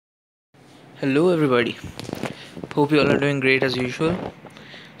Hello, everybody. Hope you all are doing great as usual.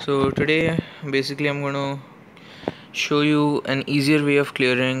 So, today basically, I'm going to show you an easier way of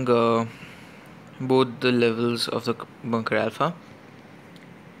clearing both the levels of the bunker alpha.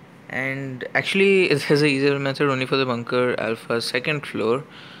 And actually, it has a easier method only for the bunker alpha second floor,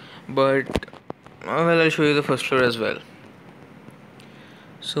 but well, I'll show you the first floor as well.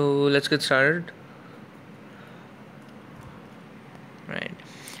 So, let's get started. Right.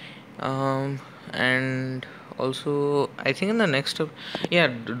 Um, and also, I think in the next step, yeah,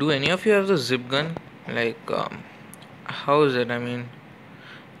 do any of you have the zip gun? Like, how is it? I mean,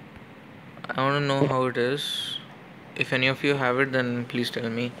 I want to know how it is. If any of you have it, then please tell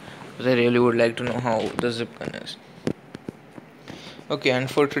me, because I really would like to know how the zip gun is. Okay, and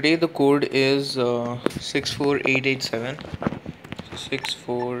for today, the code is 64887.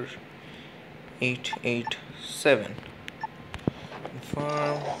 64887.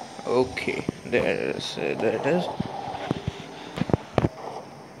 Confirm. Okay, there it is. There it is.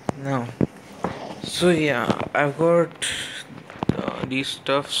 Now, so yeah, I've got these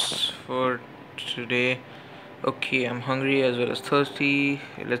stuffs for today. Okay, I'm hungry as well as thirsty.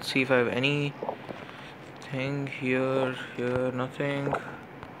 Let's see if I have anything here. Here, nothing.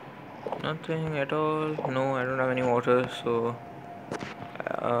 Nothing at all. No, I don't have any water. So,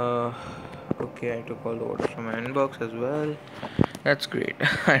 uh, okay, I took all the water from my inbox as well. That's great.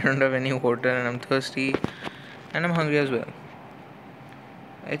 I don't have any water and I'm thirsty and I'm hungry as well.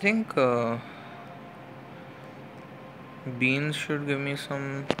 I think beans should give me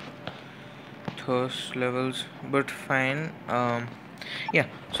some thirst levels, but fine. Yeah,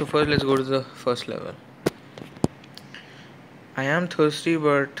 so first let's go to the first level. I am thirsty,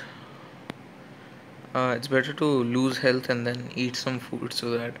 but it's better to lose health and then eat some food so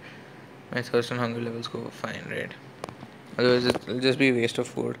that my thirst and hunger levels go fine, right? Otherwise it'll just be a waste of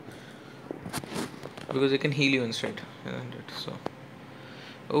food, because it can heal you instead, isn't it? So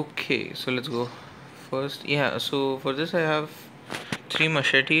okay, so let's go first. Yeah, so for this I have 3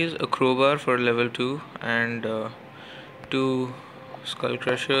 machetes, a crowbar for level 2, and 2 skull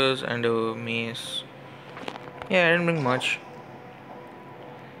crushers and a mace. Yeah, I didn't bring much,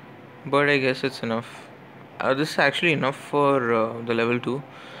 but I guess it's enough. This is actually enough for the level 2,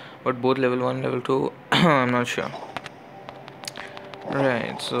 but both level 1 level 2 I'm not sure.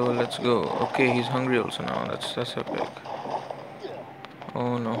 Right, so let's go. Okay, he's hungry also now. That's epic.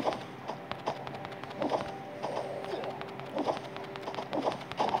 Oh no.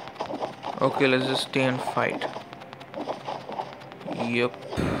 Okay, let's just stay and fight. Yep.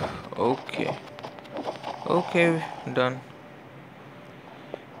 Okay. Okay, done.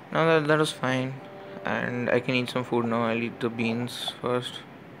 Now that was fine, and I can eat some food now. I'll eat the beans first.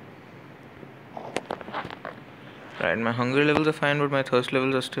 Right, my hunger levels are fine, but my thirst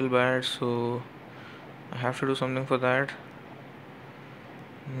levels are still bad, so I have to do something for that.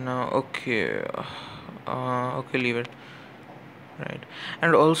 Now, okay. Okay, leave it. Right,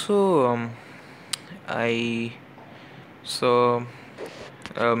 and also, I saw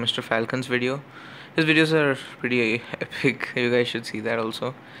Mr. Falcon's video. His videos are pretty epic. You guys should see that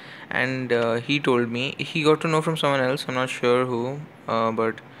also. And he told me he got to know from someone else. I'm not sure who,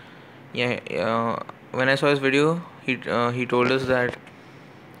 but yeah. When I saw his video, he told us that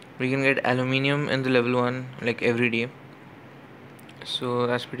we can get aluminium in the level 1 like every day. So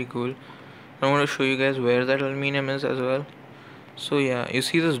that's pretty cool. I want to show you guys where that aluminium is as well. So yeah, you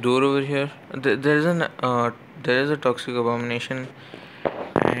see this door over here. There is a toxic abomination,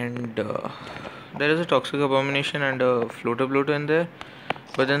 and there is a toxic abomination and a floater bloater in there.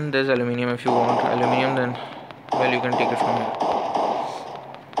 But then there's aluminium. If you want aluminium, then well, you can take it from here.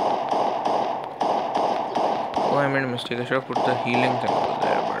 Oh, I made a mistake. I should have put the healing thing over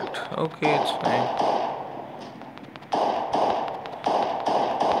there, but okay, it's fine.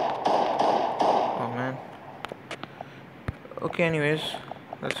 Oh man. Okay, anyways,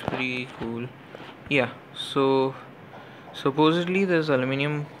 that's pretty cool. Yeah, so supposedly there's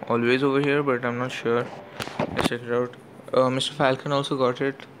aluminium always over here, but I'm not sure. Let's check it out. Mr. Falcon also got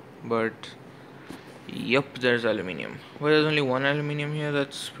it, but yep, there's aluminium. But there's only one aluminium here.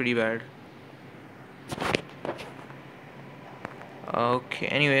 That's pretty bad. Okay,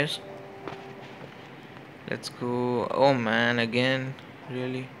 anyways, let's go. Oh man, again,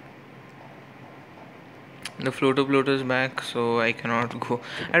 really? The floater bloater is back, so I cannot go.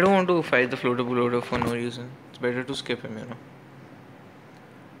 I don't want to fight the floater bloater for no reason. It's better to skip him, you know.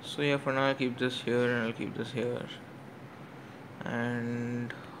 So yeah, for now I'll keep this here and I'll keep this here,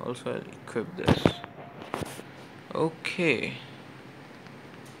 and also I'll equip this. Okay,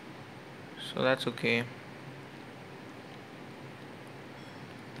 so that's okay.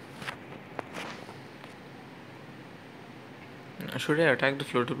 Should I attack the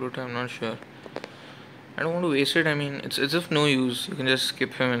floater bloater? I'm not sure. I don't want to waste it. I mean, it's of no use. You can just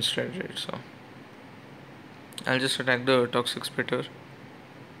skip him instead, right? So I'll just attack the toxic spitter.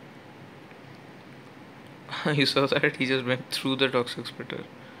 You saw that? He just went through the toxic spitter.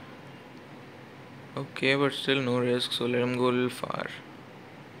 Okay, but still no risk, so let him go a little far.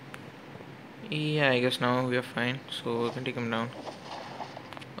 Yeah, I guess now we are fine, so we can take him down.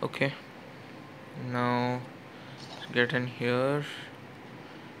 Okay. Now get in here,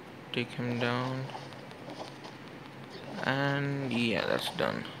 take him down, and yeah, that's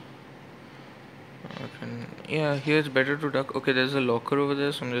done. Yeah, here it's better to duck. Okay, there's a locker over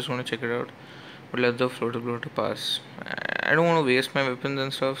there, so I'm just gonna check it out. But let the floater bloater pass. I don't want to waste my weapons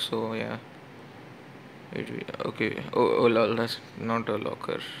and stuff, so yeah. Okay. Oh lol, that's not a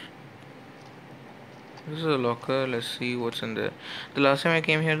locker. This is a locker. Let's see what's in there. The last time I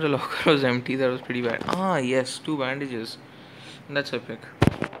came here, the locker was empty. That was pretty bad. Ah, yes, 2 bandages. That's epic.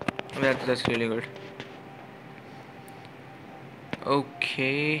 That's really good.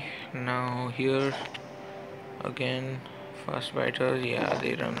 Okay, now here again, fast biters. Yeah,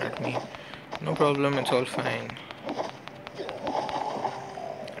 they run at me. No problem. It's all fine.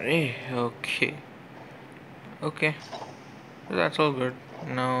 Hey, okay. Okay, that's all good.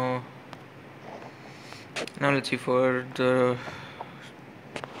 Now let's see for the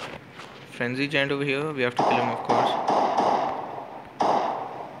frenzy giant over here. We have to kill him, of course.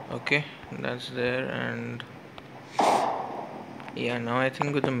 Okay, that's there, and yeah, now I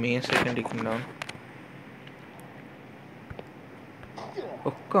think with the mace I can take him down.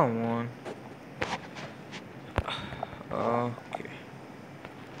 Oh, come on. Okay.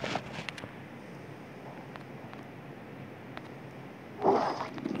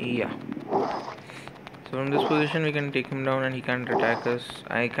 Yeah. So from this position we can take him down and he can't attack us.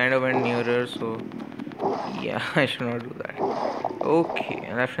 I kind of went nearer, so yeah, I should not do that. Okay,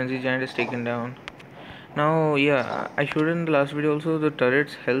 and that frenzy giant is taken down. Now, yeah, I showed in the last video also, the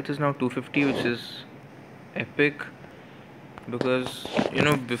turret's health is now 250, which is epic. Because, you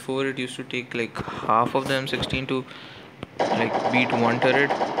know, before it used to take like half of the M16 to like beat one turret.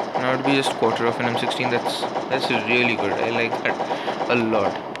 Now it'd be just quarter of an M16. That's really good. I like that a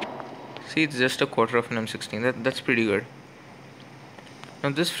lot. See, it's just a quarter of an M16. That's pretty good. Now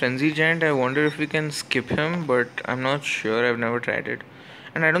this frenzy giant, I wonder if we can skip him, but I'm not sure. I've never tried it,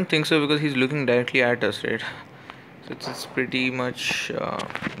 and I don't think so because he's looking directly at us, right? So it's pretty much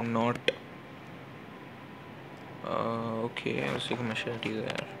not. Okay, I was taking machete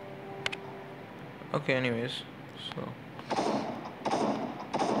there. Okay, anyways, so.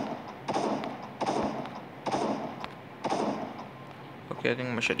 Okay, I think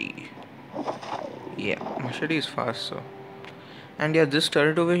machete. Yeah, machete is fast, so. And yeah, this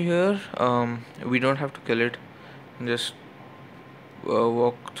turret over here, we don't have to kill it. Just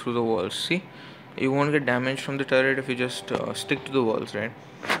walk through the walls. See, you won't get damage from the turret if you just stick to the walls, right?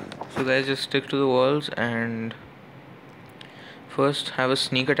 So guys, just stick to the walls and first have a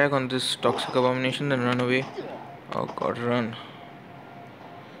sneak attack on this toxic abomination, then run away. Oh god, run.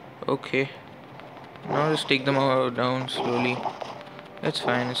 Okay, now just take them all down slowly. It's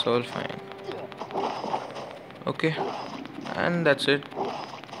fine, it's all fine. Okay, and that's it.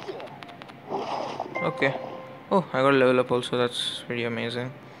 Okay. Oh, I got a level up also. That's pretty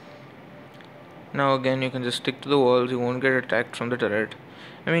amazing. Now again, you can just stick to the walls. You won't get attacked from the turret.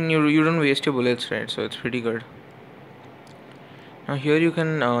 I mean, you don't waste your bullets, right? So it's pretty good. Now here you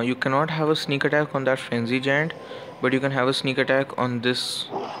cannot have a sneak attack on that frenzy giant, but you can have a sneak attack on this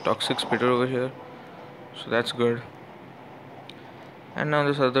toxic spitter over here. So that's good. And now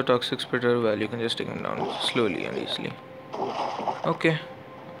this other toxic spitter, well, you can just take him down slowly and easily. Okay.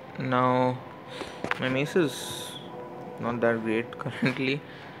 Now my mace is not that great currently,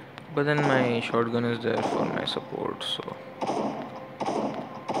 but then my shotgun is there for my support, so.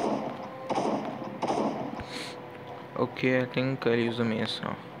 Okay, I think I'll use the mace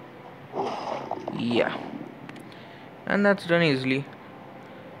now. Yeah. And that's done easily.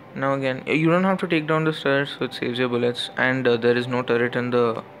 Now again, you don't have to take down the turret, so it saves your bullets. And there is no turret in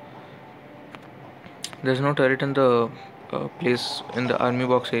the... There's no turret in the place in the army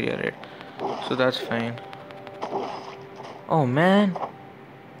box area, right? So that's fine. Oh man!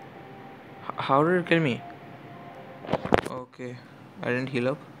 How did it kill me? Okay, I didn't heal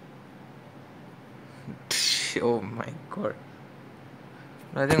up. Oh my god.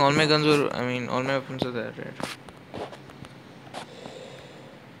 I think all my guns were, I mean, all my weapons are there, right?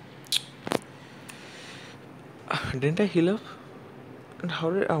 Didn't I heal up? And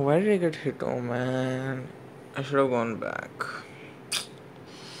how did, why did I get hit? Oh man, I should have gone back.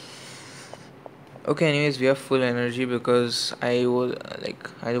 Okay, anyways, we have full energy because I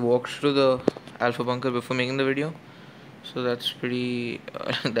walked through the alpha bunker before making the video, so that's pretty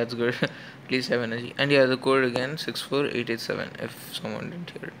that's good. At least have energy. And yeah, the code again 64887 if someone didn't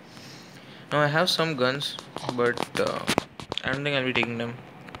hear it. Now I have some guns, but I don't think I'll be taking them.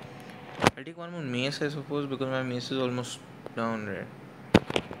 I'll take one more mace, I suppose, because my mace is almost down,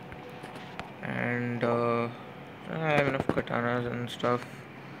 right? And I have enough katanas and stuff.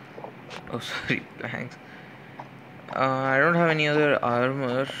 Oh, sorry, thanks. I don't have any other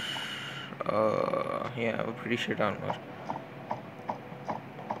armor. Yeah, I have a pretty shit armor.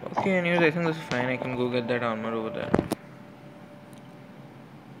 Okay, anyways, I think this is fine. I can go get that armor over there.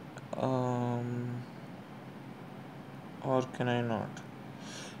 Um, or can I not?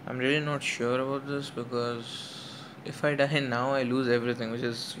 I'm really not sure about this because if I die now, I lose everything, which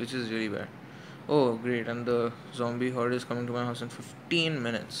is really bad. Oh, great! And the zombie horde is coming to my house in 15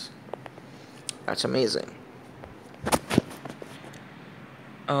 minutes. That's amazing.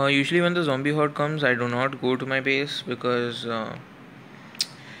 Usually, when the zombie horde comes, I do not go to my base because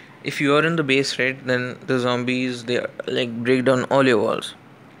if you are in the base, right, then the zombies they like break down all your walls.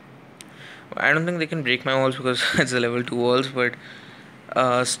 I don't think they can break my walls because it's a level 2 walls, but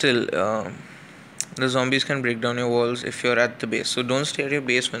still, the zombies can break down your walls if you're at the base. So don't stay at your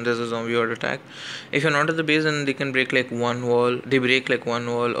base when there's a zombie horde attack. If you're not at the base, then they can break like one wall. They break like one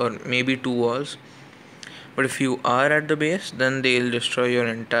wall or maybe two walls. But if you are at the base, then they'll destroy your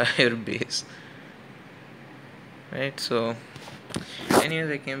entire base. Right? So, anyways,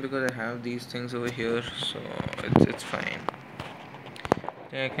 I came because I have these things over here, so it's fine.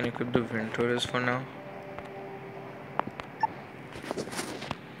 Yeah, I can equip the Venturus for now.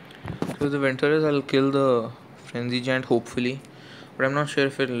 So the Venturus, I'll kill the Frenzy Giant hopefully, but I'm not sure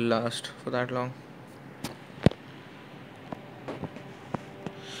if it'll last for that long.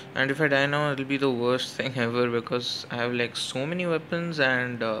 And if I die now, it'll be the worst thing ever because I have like so many weapons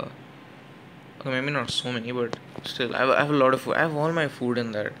and okay, maybe not so many, but still, I have a lot of food. I have all my food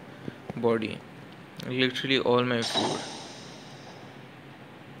in that body, literally all my food.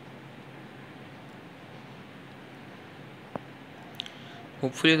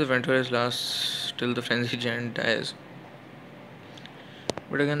 Hopefully the Venturus lasts till the Frenzy Giant dies.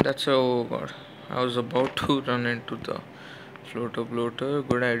 But again, that's a, oh god, I was about to run into the floater bloater.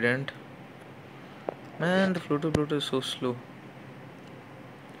 Good, I didn't. Man, the floater bloater is so slow.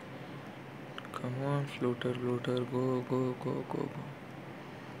 Come on, floater bloater, go, go, go, go, go.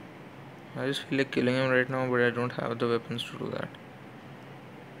 I just feel like killing him right now, but I don't have the weapons to do that.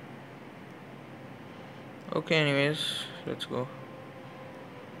 Okay, anyways, let's go.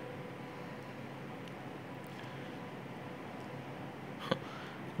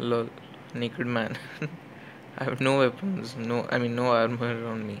 Lol, naked man. I have no weapons, no armor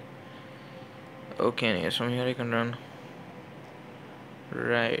on me. Okay, anyways, from here I can run.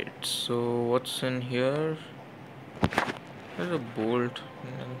 Right, so what's in here? There's a bolt.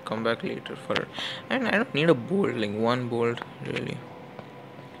 I'll come back later for it. And I don't need a bolt, like one bolt, really.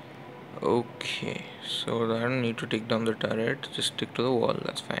 Okay, so I don't need to take down the turret, just stick to the wall,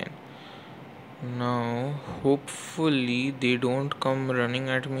 that's fine. Now, hopefully they don't come running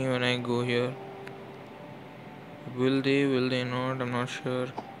at me when I go here. Will they not? I'm not sure.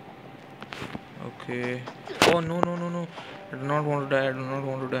 Okay. Oh, no, no, no, no. I do not want to die, I do not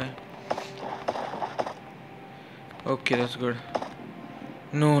want to die. Okay, that's good.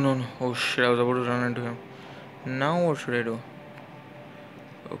 No, no, no. Oh shit, I was about to run into him. Now what should I do?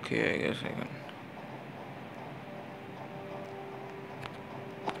 Okay, I guess I can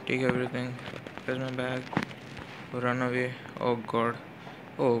take everything. Where's my bag? Run away. Oh god.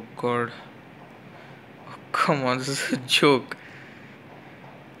 Oh god. Oh, come on, this is a joke.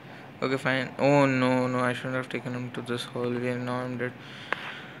 Okay, fine. Oh no, no, I shouldn't have taken him to this hallway. Now I'm dead.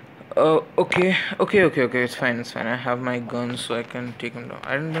 Okay, okay. It's fine, it's fine. I have my gun, so I can take him down.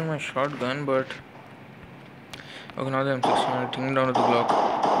 I didn't bring my shotgun, but okay, now that I'm 16, I'll take him down to the Glock.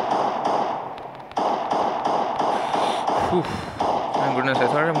 Whew. My goodness, I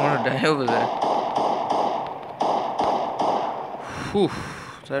thought I'm gonna die over there. Whew,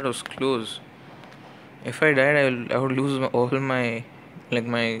 that was close. If I died, I would lose all my,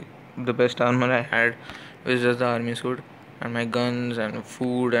 the best armor I had, which is just the army suit, and my guns and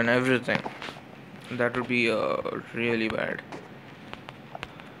food and everything. That would be really bad.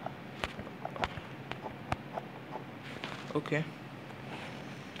 Okay.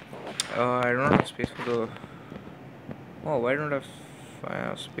 I don't have space for the. Oh, why don't I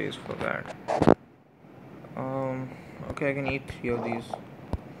have space for that? Okay, I can eat 3 of these.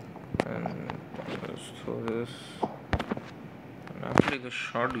 And let's throw this. And actually, the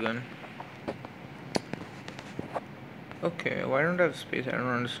shotgun. Okay, why don't I have space? I don't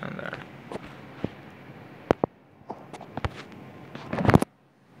understand that.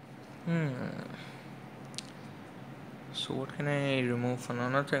 So what can I remove for now?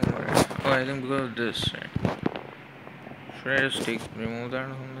 Nothing, right? Oh, I think because of this, right? Should I just remove that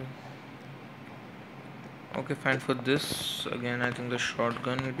or something? Okay, fine. For this, again, I think the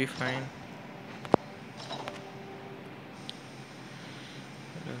shotgun will be fine.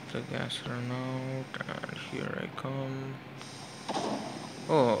 Let the gas run out, and here I come.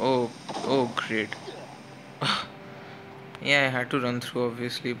 Oh, great. Yeah, I had to run through,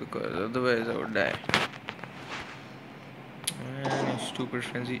 obviously, because otherwise I would die. Man, you stupid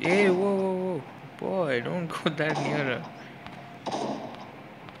frenzy. Hey, whoa. Boy, don't go that near her.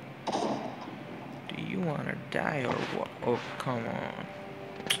 Do you wanna die or what? Oh, come on.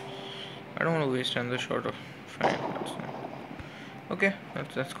 I don't want to waste another shot of. Fine, that's fine. Okay,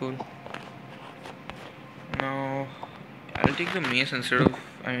 that's cool. Now, I'll take the mace instead of.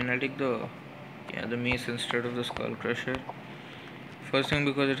 I'll take the mace instead of the skull crusher. First thing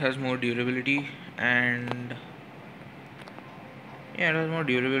because it has more durability, and yeah, it has more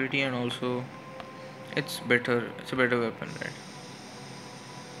durability, and also it's better. It's a better weapon, right?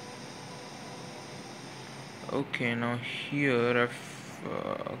 Okay, now here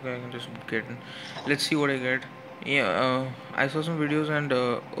okay, I can just get in. Let's see what I get. Yeah, I saw some videos and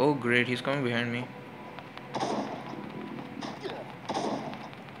oh great, he's coming behind me.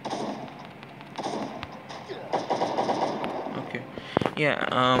 Okay,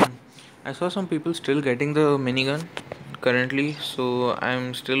 yeah, I saw some people still getting the minigun currently, so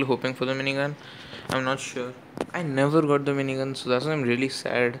I'm still hoping for the minigun. I'm not sure. I never got the minigun, so that's why I'm really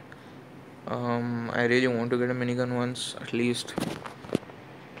sad. I really want to get a minigun once at least.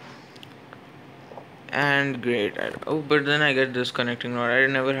 And great. Oh, but then I get this connecting rod. I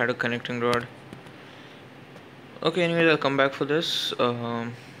never had a connecting rod. Okay, anyways, I'll come back for this.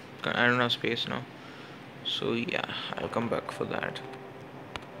 I don't have space now, so yeah, I'll come back for that.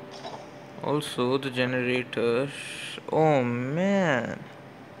 Also, the generator. Oh man.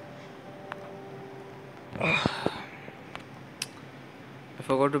 I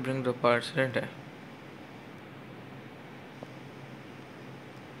forgot to bring the parts, didn't I?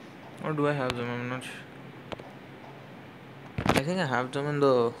 Or do I have them? I'm not sure. I think I have them in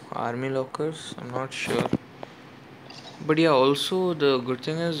the army lockers. I'm not sure. But yeah, also the good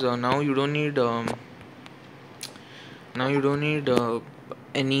thing is now you don't need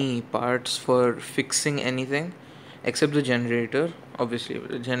any parts for fixing anything except the generator. Obviously,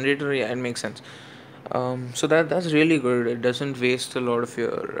 the generator, yeah, it makes sense. So that's really good. It doesn't waste a lot of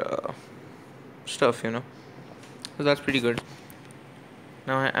your stuff, So that's pretty good.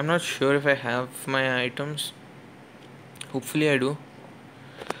 Now I'm not sure if I have my items. Hopefully I do.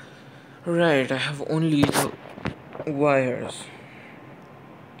 Right, I have only the wires.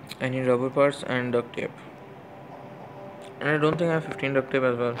 I need rubber parts and duct tape. And I don't think I have 15 duct tape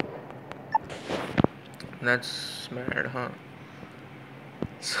as well. That's bad, huh?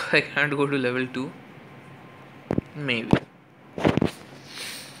 So I can't go to level 2? Maybe.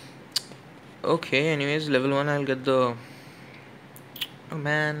 Okay, anyways, level 1 I'll get the... Oh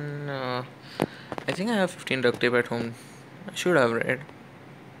man, I think I have 15 duct tape at home. I should have, right?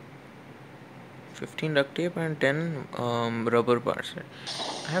 15 duct tape and 10 rubber parts. Right?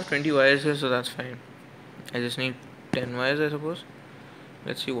 I have 20 wires here, so that's fine. I just need 10 wires, I suppose.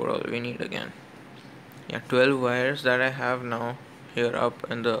 Let's see what all we need again. Yeah, 12 wires that I have now here up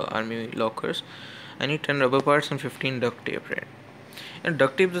in the army lockers. I need 10 rubber parts and 15 duct tape, right? And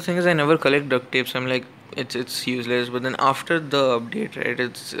duct tape, the thing is, I never collect duct tapes. I'm like, it's useless. But then after the update, right,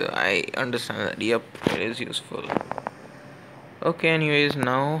 it's I understand that. Yep, it is useful. Okay, anyways,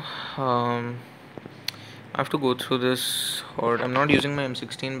 now I have to go through this horde. I'm not using my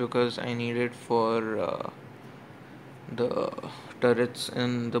M16 because I need it for the turrets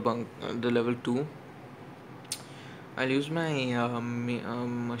in the level 2. I'll use my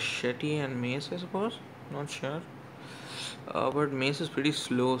machete and mace, I suppose. Not sure. But mace is pretty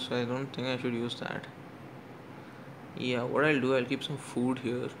slow, so I don't think I should use that. Yeah, what I'll do, I'll keep some food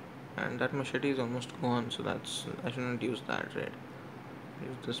here. And that machete is almost gone, so I shouldn't use that, right?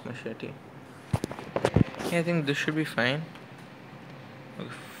 Use this machete. Yeah, I think this should be fine. Okay,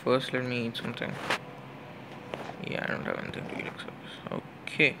 first, let me eat something. Yeah, I don't have anything to eat except this.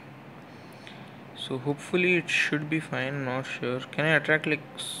 Okay. So hopefully it should be fine, not sure. Can I attract like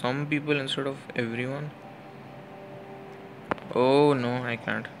some people instead of everyone? Oh no, I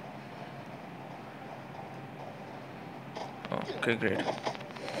can't. Okay, great.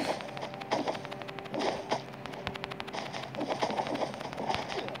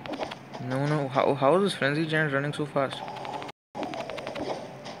 No, no. How is this frenzy giant running so fast?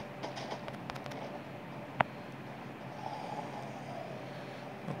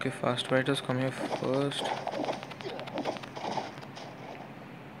 Okay, fast fighters come here first.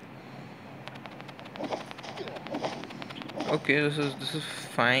 Okay, this is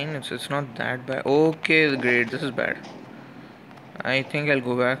fine. It's not that bad. Okay, great. This is bad. I think I'll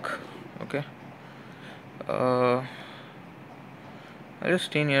go back. Okay. Uh, I'll just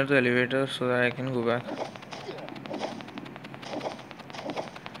stay near the elevator so that I can go back.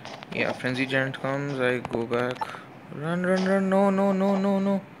 Yeah, frenzy giant comes. I go back. Run, run, run! No, no, no, no,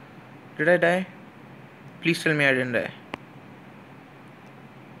 no! Did I die? Please tell me I didn't die.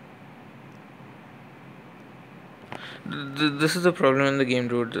 This is the problem in the game,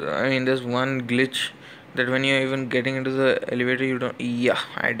 dude. I mean, there's one glitch that when you're even getting into the elevator, you don't. Yeah,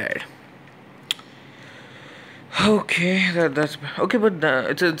 I died. Okay, that's okay, but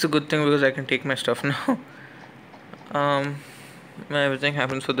it's a good thing because I can take my stuff now. um, Everything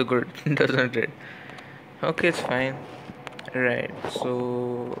happens for the good, doesn't it? Okay, it's fine. Right.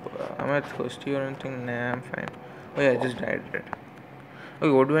 So, am I thirsty or anything? Nah, I'm fine. Oh yeah, I just died. Right. Okay,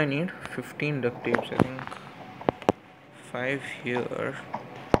 what do I need? 15 duct tapes. I think 5 here.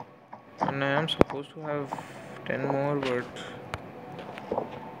 And I am supposed to have 10 more, but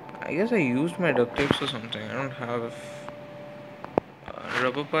I guess I used my duct tapes or something. I don't have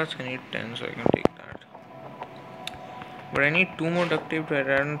rubber parts. I need 10, so I can take that. But I need 2 more duct tape. I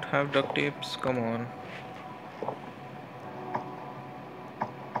don't have duct tapes. Come on.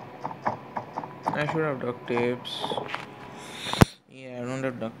 I should have duct tapes. Yeah, I don't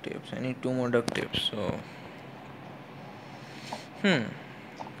have duct tapes. I need 2 more duct tapes. So, hmm.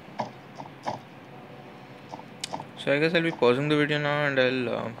 So I guess I'll be pausing the video now and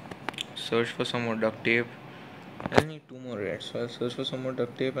I'll search for some more duct tape. I need 2 more, right? So I'll search for some more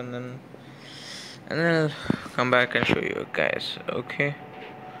duct tape and then I'll come back and show you guys. Okay.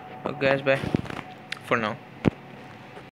 Okay, guys, bye for now.